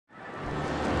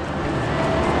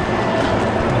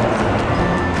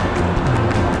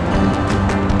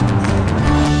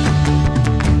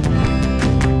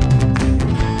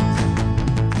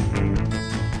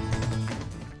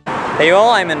Hey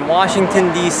all, I'm in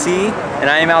Washington, D.C., and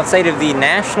I am outside of the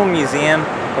National Museum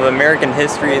of American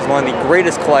History. It's one of the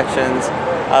greatest collections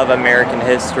of American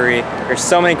history. There's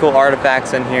so many cool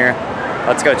artifacts in here.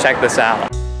 Let's go check this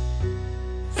out.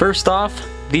 First off,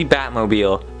 the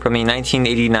Batmobile from the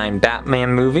 1989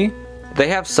 Batman movie. They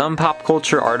have some pop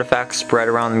culture artifacts spread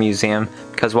around the museum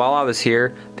because while I was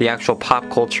here, the actual pop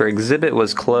culture exhibit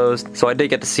was closed, so I did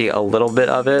get to see a little bit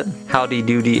of it. Howdy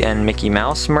Doody and Mickey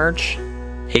Mouse merch.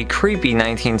 A creepy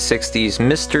 1960s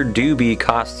Mr. Doobie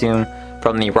costume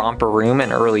from the Romper Room,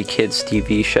 an early kids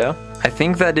TV show. I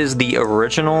think that is the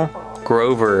original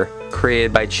Grover,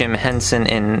 created by Jim Henson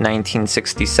in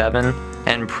 1967,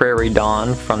 and Prairie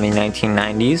Dawn from the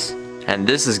 1990s. And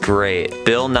this is great,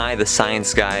 Bill Nye the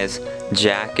Science Guy's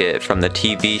jacket from the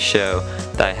TV show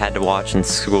that I had to watch in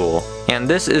school. And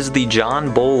this is the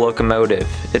John Bull locomotive.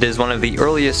 It is one of the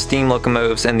earliest steam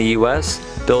locomotives in the US,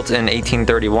 built in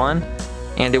 1831.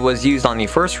 And it was used on the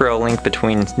first rail link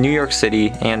between New York City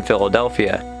and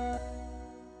Philadelphia.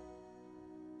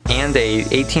 And a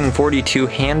 1842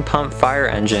 hand pump fire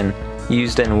engine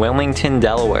used in Wilmington,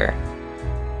 Delaware.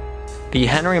 The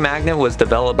Henry magnet was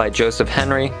developed by Joseph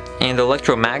Henry, and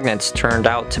electromagnets turned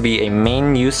out to be a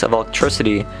main use of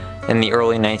electricity in the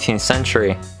early 19th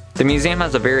century. The museum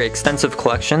has a very extensive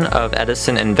collection of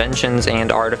Edison inventions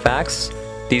and artifacts.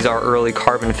 These are early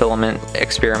carbon filament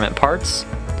experiment parts.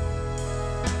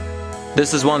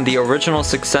 This is one of the original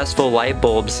successful light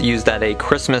bulbs used at a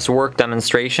Christmas work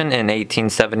demonstration in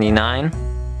 1879.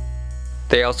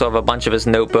 They also have a bunch of his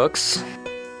notebooks.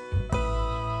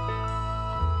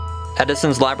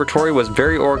 Edison's laboratory was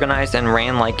very organized and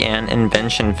ran like an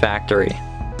invention factory.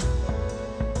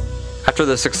 After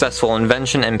the successful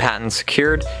invention and patent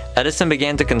secured, Edison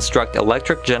began to construct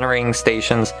electric generating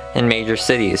stations in major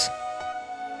cities.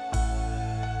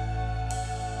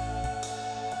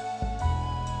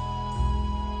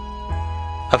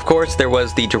 Of course, there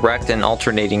was the direct and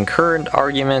alternating current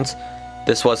argument.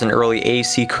 This was an early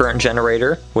AC current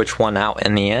generator, which won out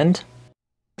in the end.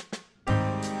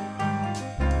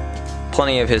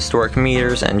 Plenty of historic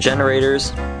meters and generators.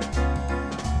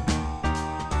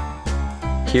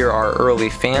 Here are early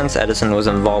fans. Edison was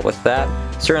involved with that.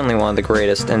 Certainly one of the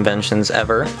greatest inventions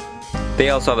ever. They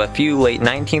also have a few late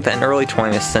 19th and early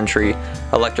 20th century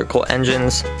electrical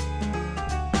engines.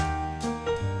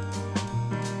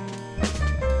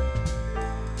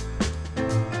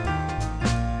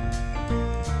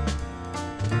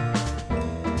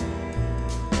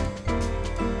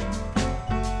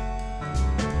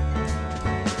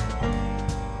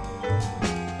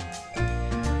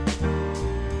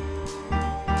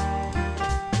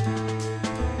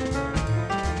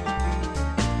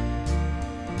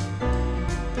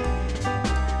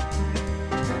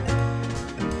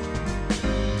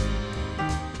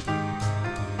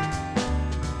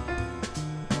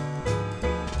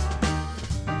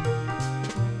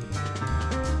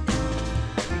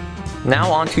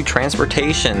 Now on to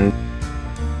transportation.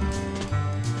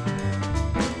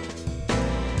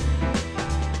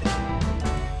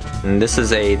 And this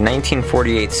is a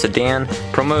 1948 sedan,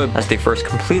 promoted as the first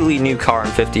completely new car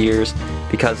in 50 years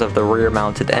because of the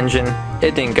rear-mounted engine.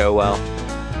 It didn't go well.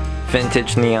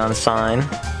 Vintage neon sign.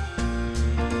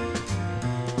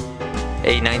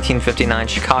 A 1959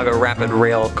 Chicago Rapid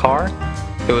Rail car.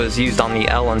 It was used on the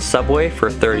Ellen subway for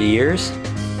 30 years.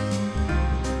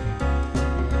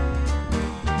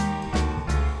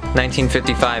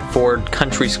 1955 Ford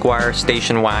Country Squire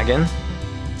station wagon.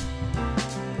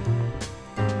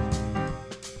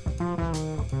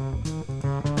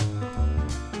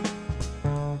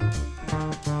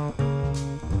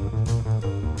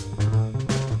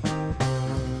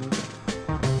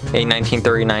 A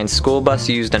 1939 school bus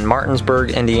used in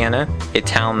Martinsburg, Indiana, a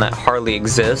town that hardly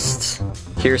exists.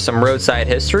 Here's some roadside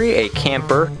history, a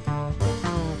camper,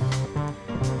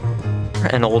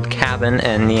 an old cabin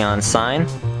and neon sign.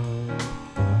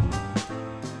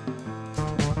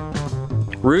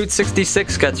 Route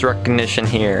 66 gets recognition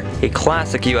here, a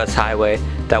classic US highway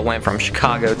that went from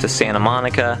Chicago to Santa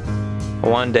Monica.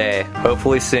 One day,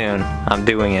 hopefully soon, I'm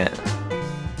doing it.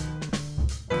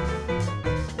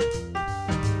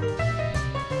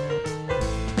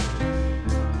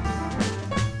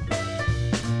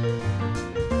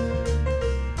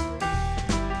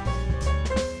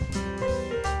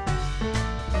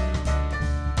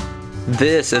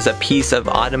 This is a piece of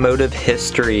automotive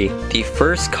history. The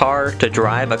first car to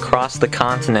drive across the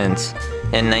continent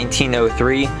in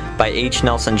 1903 by H.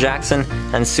 Nelson Jackson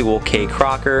and Sewell K.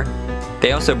 Crocker.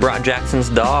 They also brought Jackson's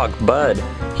dog, Bud.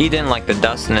 He didn't like the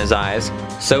dust in his eyes,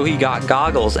 so he got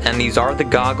goggles, and these are the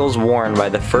goggles worn by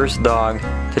the first dog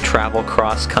to travel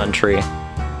cross country.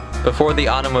 Before the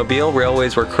automobile,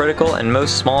 railways were critical and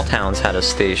most small towns had a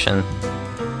station.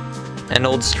 An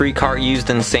old streetcar used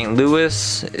in St.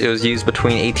 Louis. It was used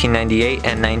between 1898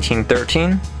 and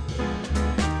 1913.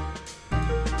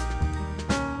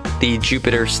 The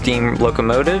Jupiter steam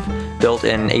locomotive, built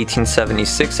in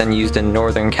 1876 and used in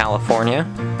Northern California.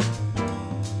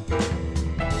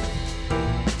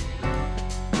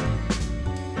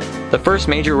 The first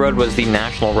major road was the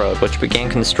National Road, which began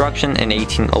construction in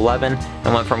 1811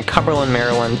 and went from Cumberland,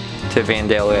 Maryland to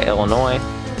Vandalia, Illinois.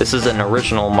 This is an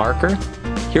original marker.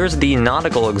 Here's the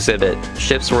nautical exhibit.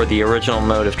 Ships were the original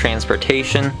mode of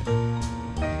transportation.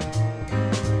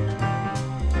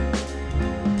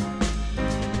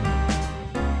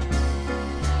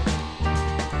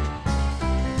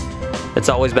 It's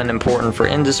always been important for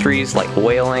industries like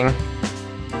whaling.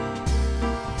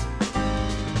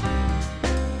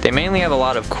 They mainly have a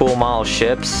lot of cool model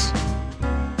ships.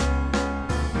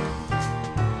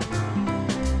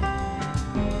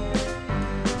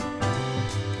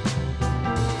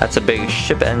 That's a big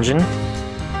ship engine.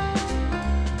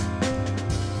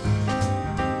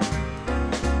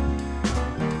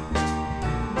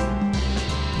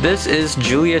 This is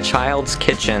Julia Child's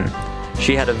kitchen.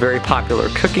 She had a very popular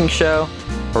cooking show,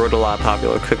 wrote a lot of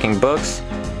popular cooking books,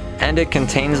 and it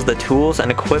contains the tools and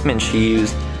equipment she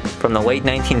used from the late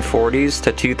 1940s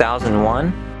to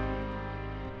 2001.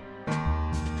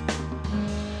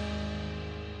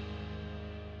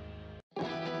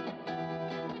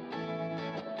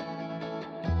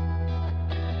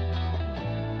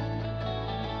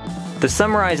 To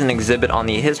summarize an exhibit on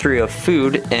the history of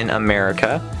food in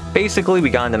America, basically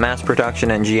we got into mass production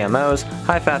and GMOs,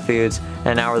 high-fat foods,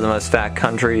 and now we're the most fat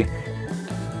country.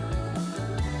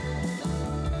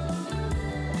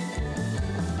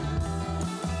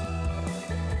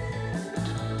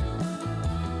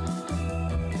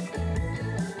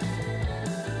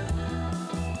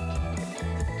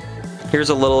 Here's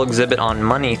a little exhibit on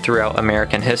money throughout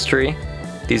American history.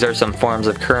 These are some forms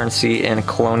of currency in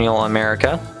colonial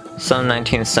America, some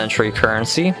 19th century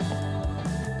currency,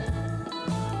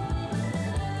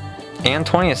 and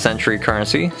 20th century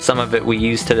currency, some of it we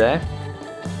use today.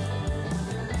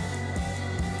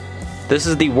 This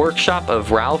is the workshop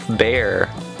of Ralph Baer,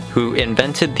 who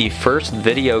invented the first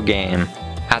video game.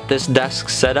 At this desk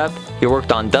setup, he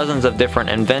worked on dozens of different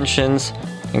inventions,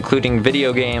 including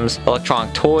video games,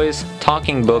 electronic toys,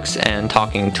 talking books, and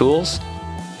talking tools.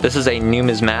 This is a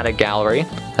numismatic gallery,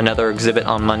 another exhibit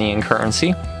on money and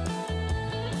currency.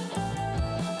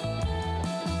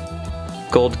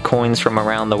 Gold coins from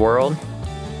around the world.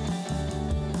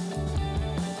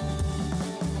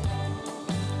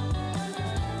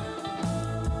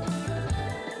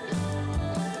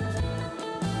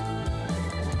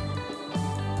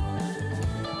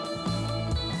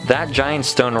 That giant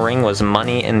stone ring was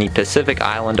money in the Pacific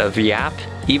island of Yap,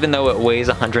 even though it weighs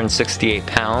 168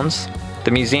 pounds.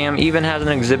 The museum even has an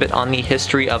exhibit on the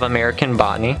history of American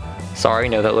botany. Sorry,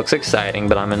 no, that looks exciting,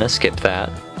 but I'm gonna skip that.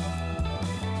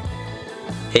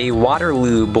 A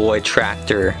Waterloo Boy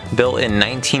tractor, built in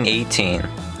 1918.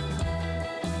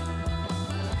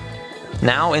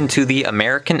 Now into the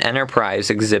American Enterprise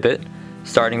exhibit,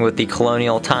 starting with the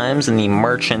colonial times and the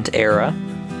merchant era.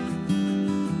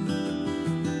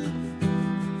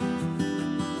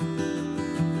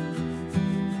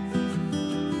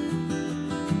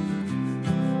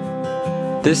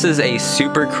 This is a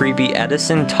super creepy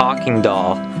Edison talking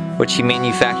doll, which he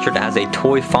manufactured as a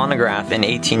toy phonograph in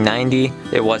 1890.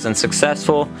 It wasn't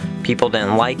successful, people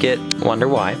didn't like it, wonder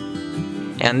why.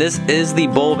 And this is the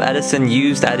bulb Edison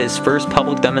used at his first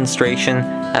public demonstration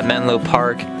at Menlo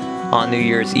Park on New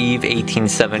Year's Eve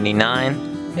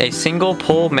 1879. A single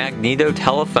pole magneto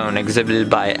telephone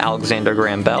exhibited by Alexander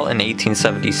Graham Bell in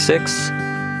 1876.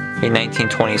 A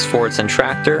 1920s Fordson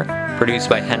tractor produced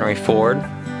by Henry Ford.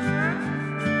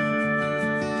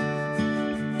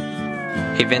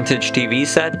 A vintage TV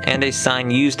set, and a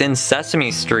sign used in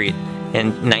Sesame Street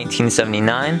in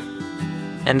 1979.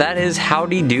 And that is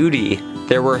Howdy Doody.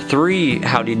 There were 3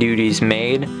 Howdy Doodies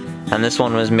made, and this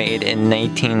one was made in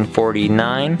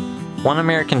 1949. One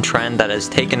American trend that has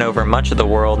taken over much of the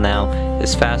world now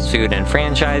is fast food and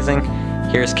franchising.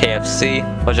 Here's KFC,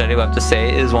 which I do have to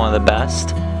say is one of the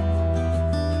best.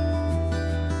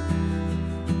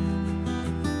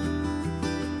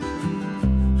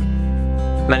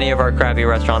 Many of our crappy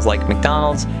restaurants like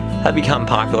McDonald's have become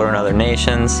popular in other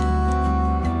nations.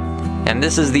 And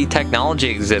this is the technology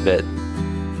exhibit.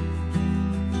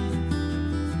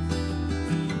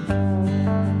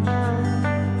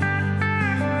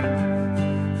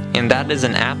 And that is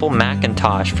an Apple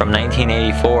Macintosh from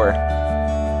 1984.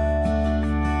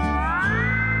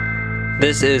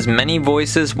 This is Many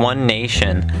Voices, One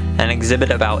Nation, an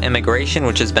exhibit about immigration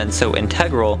which has been so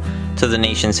integral to the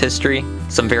nation's history.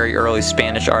 Some very early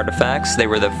Spanish artifacts. They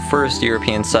were the first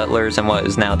European settlers in what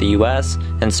is now the US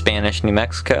and Spanish New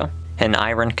Mexico. An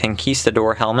iron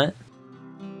conquistador helmet.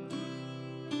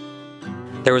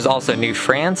 There was also New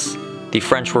France. The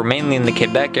French were mainly in the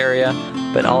Quebec area,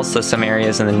 but also some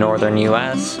areas in the northern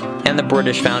US. And the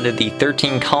British founded the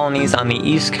 13 colonies on the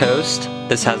East Coast.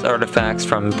 This has artifacts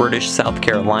from British South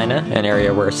Carolina, an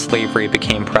area where slavery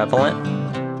became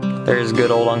prevalent. There's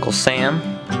good old Uncle Sam.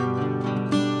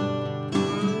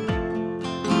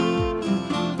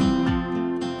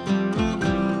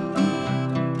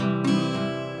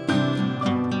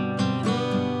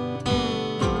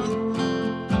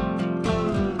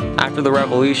 After the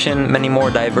Revolution, many more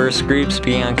diverse groups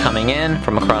began coming in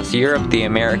from across Europe, the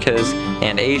Americas,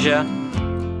 and Asia.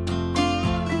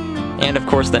 And of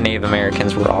course the Native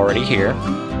Americans were already here.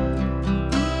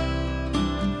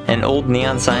 An old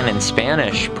neon sign in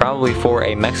Spanish, probably for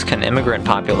a Mexican immigrant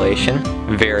population.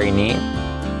 Very neat.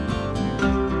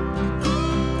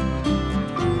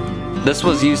 This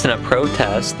was used in a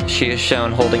protest. She is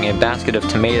shown holding a basket of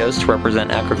tomatoes to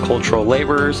represent agricultural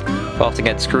laborers who often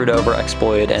get screwed over,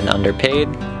 exploited, and underpaid.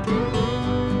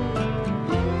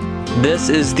 This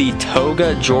is the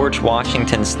Toga George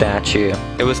Washington statue.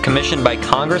 It was commissioned by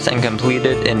Congress and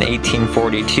completed in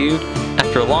 1842.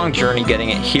 After a long journey getting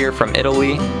it here from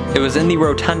Italy, it was in the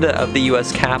rotunda of the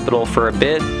US Capitol for a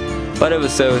bit, but it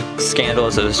was so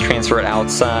scandalous it was transferred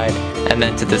outside and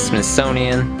then to the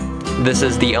Smithsonian. This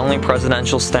is the only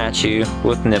presidential statue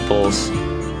with nipples.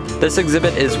 This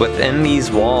exhibit is within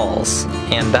these walls,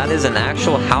 and that is an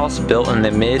actual house built in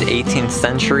the mid-18th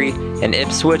century in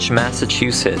Ipswich,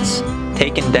 Massachusetts,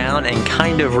 taken down and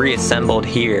kind of reassembled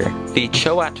here. The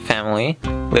Choate family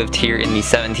lived here in the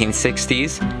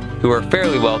 1760s, who were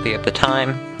fairly wealthy at the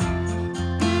time.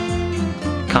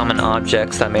 Common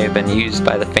objects that may have been used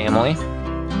by the family.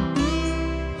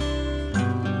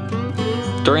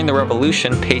 During the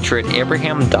Revolution, patriot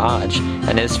Abraham Dodge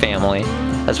and his family,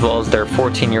 as well as their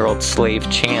 14-year-old slave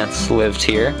Chance, lived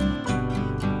here.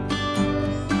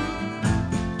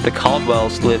 The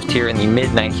Caldwells lived here in the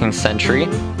mid-19th century,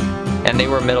 and they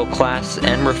were middle class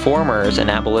and reformers and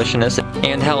abolitionists,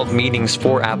 and held meetings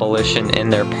for abolition in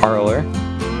their parlor.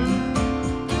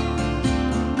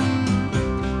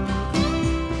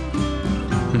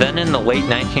 Then in the late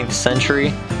 19th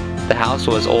century, the house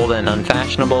was old and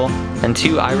unfashionable, and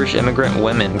two Irish immigrant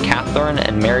women, Catherine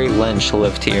and Mary Lynch,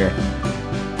 lived here.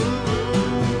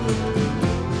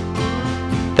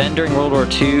 Then during World War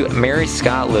II, Mary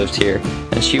Scott lived here,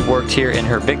 and she worked here in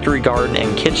her Victory Garden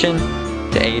and kitchen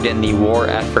to aid in the war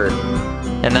effort.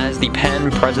 And that is the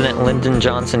pen President Lyndon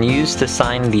Johnson used to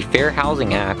sign the Fair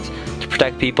Housing Act to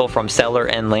protect people from settler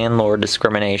and landlord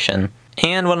discrimination.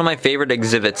 And one of my favorite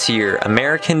exhibits here,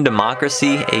 American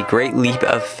Democracy, A Great Leap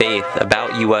of Faith,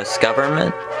 about US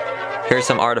government. Here's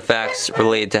some artifacts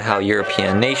related to how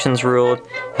European nations ruled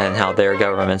and how their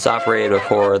governments operated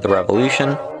before the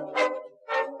Revolution.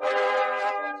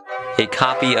 A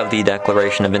copy of the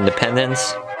Declaration of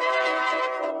Independence.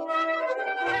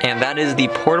 And that is the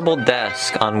portable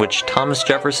desk on which Thomas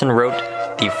Jefferson wrote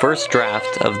the first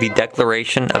draft of the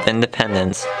Declaration of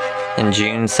Independence in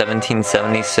June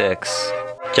 1776.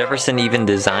 Jefferson even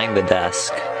designed the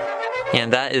desk.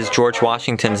 And that is George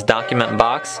Washington's document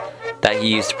box that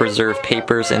he used to preserve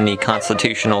papers in the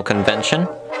Constitutional Convention.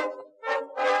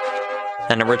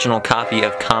 An original copy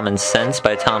of Common Sense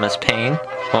by Thomas Paine,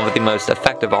 one of the most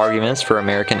effective arguments for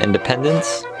American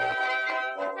independence.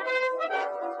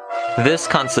 This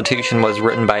Constitution was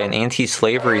written by an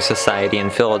anti-slavery society in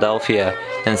Philadelphia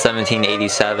in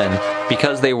 1787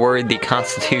 because they worried the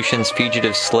Constitution's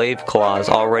fugitive slave clause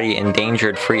already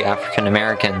endangered free African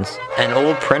Americans. An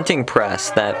old printing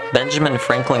press that Benjamin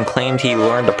Franklin claimed he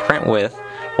learned to print with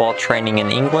while training in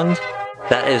England.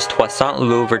 That is Toussaint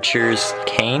Louverture's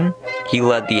cane. He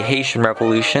led the Haitian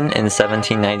Revolution in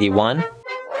 1791.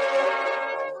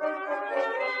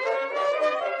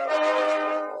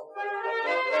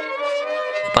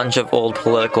 Bunch of old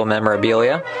political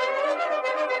memorabilia.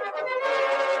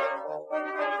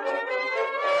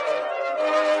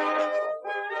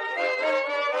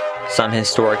 Some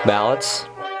historic ballots.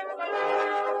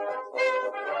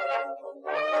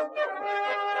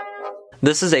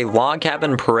 This is a log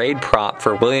cabin parade prop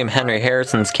for William Henry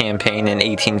Harrison's campaign in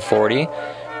 1840.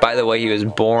 By the way, he was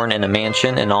born in a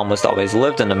mansion and almost always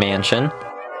lived in a mansion.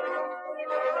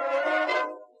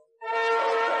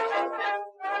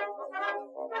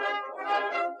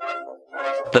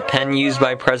 The pen used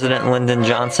by President Lyndon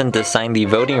Johnson to sign the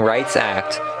Voting Rights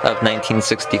Act of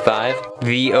 1965.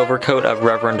 The overcoat of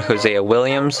Reverend Hosea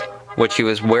Williams, which he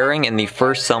was wearing in the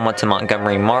first Selma to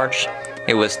Montgomery March.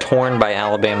 It was torn by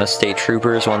Alabama state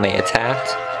troopers when they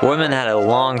attacked. Women had a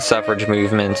long suffrage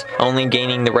movement, only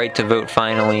gaining the right to vote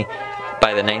finally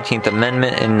by the 19th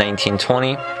Amendment in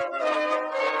 1920.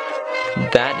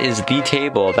 That is the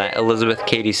table that Elizabeth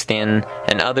Cady Stanton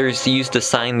and others used to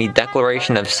sign the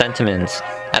Declaration of Sentiments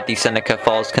at the Seneca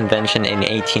Falls Convention in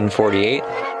 1848.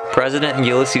 President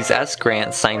Ulysses S.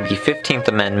 Grant signed the 15th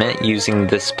Amendment using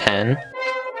this pen.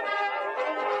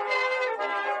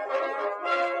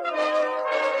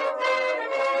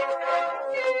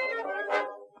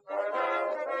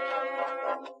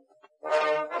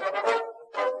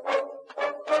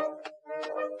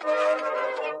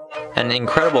 An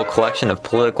incredible collection of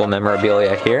political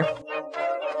memorabilia here.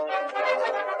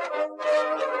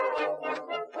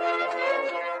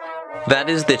 That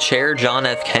is the chair John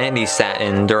F. Kennedy sat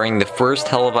in during the first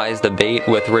televised debate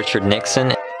with Richard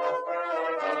Nixon.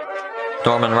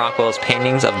 Norman Rockwell's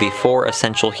paintings of the 4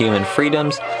 essential human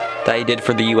freedoms that he did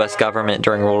for the US government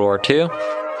during World War II.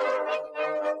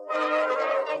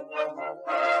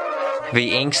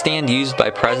 The inkstand used by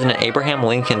President Abraham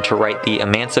Lincoln to write the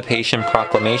Emancipation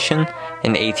Proclamation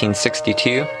in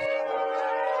 1862.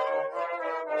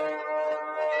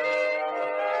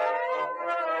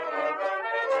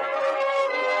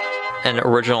 An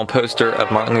original poster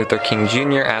of Martin Luther King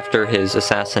Jr. after his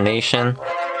assassination.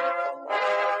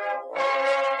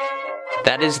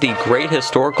 That is the Great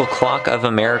Historical Clock of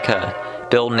America,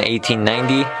 built in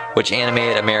 1890, which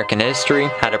animated American history,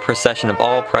 had a procession of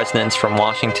all presidents from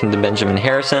Washington to Benjamin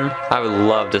Harrison. I would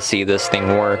love to see this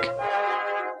thing work.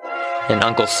 An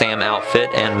Uncle Sam outfit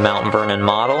and Mount Vernon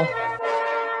model.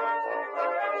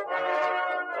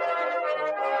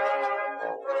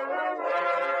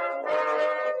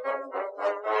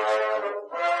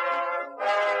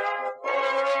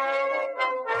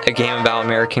 A game about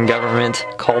American government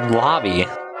called Lobby.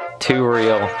 Too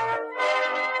real.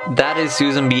 That is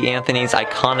Susan B. Anthony's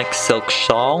iconic silk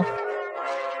shawl.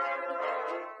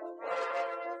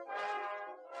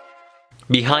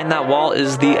 Behind that wall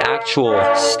is the actual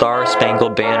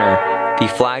Star-Spangled Banner, the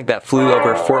flag that flew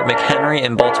over Fort McHenry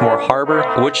in Baltimore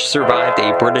Harbor, which survived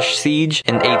a British siege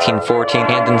in 1814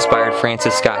 and inspired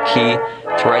Francis Scott Key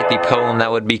to write the poem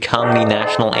that would become the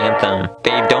national anthem.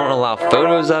 They don't allow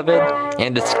photos of it,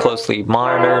 and it's closely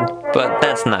monitored, but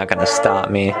that's not gonna stop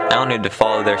me. I don't need to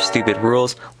follow their stupid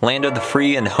rules. Land of the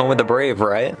free and home of the brave,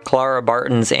 right? Clara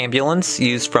Barton's ambulance,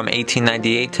 used from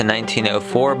 1898 to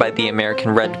 1904 by the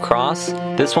American Red Cross.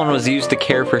 This one was used to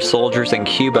care for soldiers in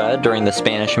Cuba during the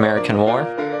Spanish-American War.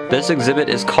 This exhibit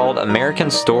is called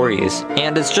American Stories,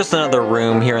 and it's just another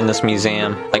room here in this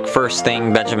museum. Like first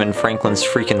thing, Benjamin Franklin's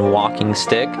freaking walking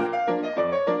stick.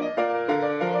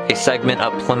 A segment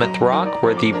of Plymouth Rock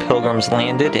where the Pilgrims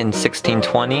landed in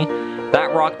 1620.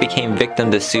 That rock became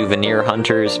victim to souvenir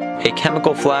hunters. A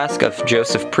chemical flask of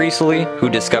Joseph Priestley, who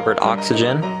discovered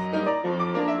oxygen.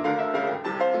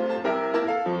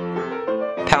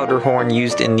 Powder horn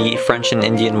used in the French and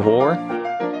Indian War.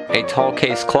 A tall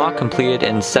case clock completed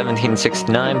in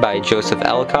 1769 by Joseph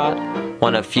Ellicott,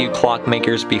 one of few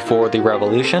clockmakers before the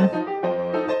Revolution.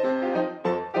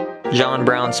 John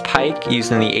Brown's pike,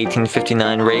 used in the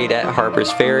 1859 raid at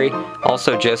Harper's Ferry,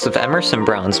 also Joseph Emerson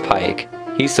Brown's pike.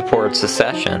 He supported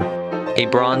secession. A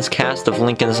bronze cast of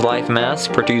Lincoln's life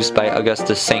mask produced by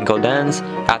Augustus St. Gaudens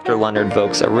after Leonard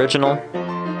Volk's original.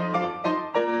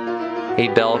 A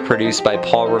bell produced by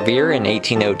Paul Revere in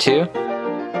 1802.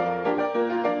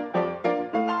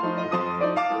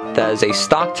 That is a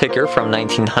stock ticker from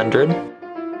 1900.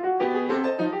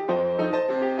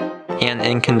 An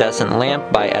incandescent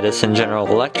lamp by Edison General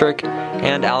Electric,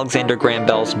 and Alexander Graham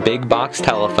Bell's big box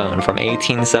telephone from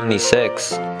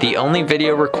 1876. The only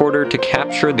video recorder to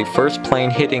capture the first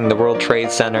plane hitting the World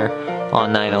Trade Center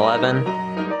on 9/11.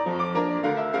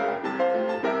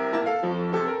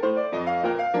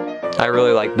 I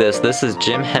really like this. This is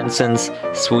Jim Henson's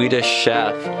Swedish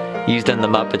Chef, used in The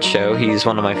Muppet Show. He's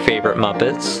one of my favorite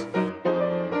Muppets.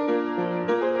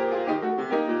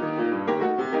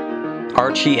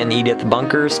 Archie and Edith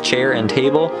Bunker's chair and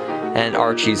table, and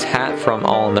Archie's hat from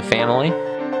All in the Family.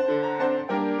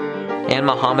 And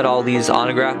Muhammad Ali's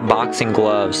autographed boxing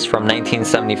gloves from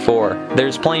 1974.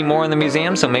 There's plenty more in the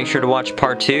museum, so make sure to watch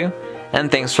part 2,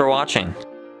 and thanks for watching.